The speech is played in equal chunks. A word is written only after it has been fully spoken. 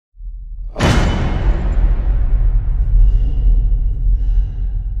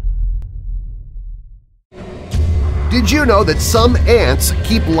Did you know that some ants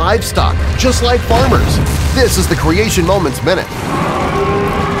keep livestock just like farmers? This is the Creation Moments Minute.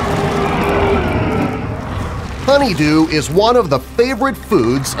 Honeydew is one of the favorite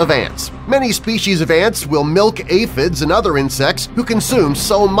foods of ants. Many species of ants will milk aphids and other insects who consume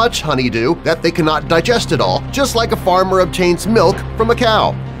so much honeydew that they cannot digest it all, just like a farmer obtains milk from a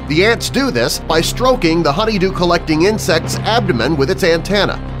cow. The ants do this by stroking the honeydew-collecting insect's abdomen with its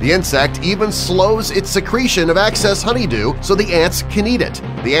antenna. The insect even slows its secretion of excess honeydew so the ants can eat it.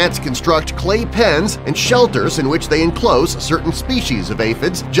 The ants construct clay pens and shelters in which they enclose certain species of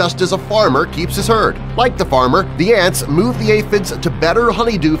aphids, just as a farmer keeps his herd. Like the farmer, the ants move the aphids to better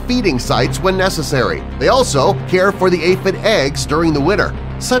honeydew feeding sites when necessary. They also care for the aphid eggs during the winter.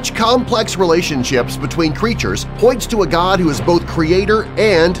 Such complex relationships between creatures points to a God who is both creator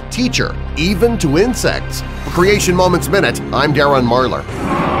and teacher, even to insects. For Creation Moments Minute, I'm Darren Marlar.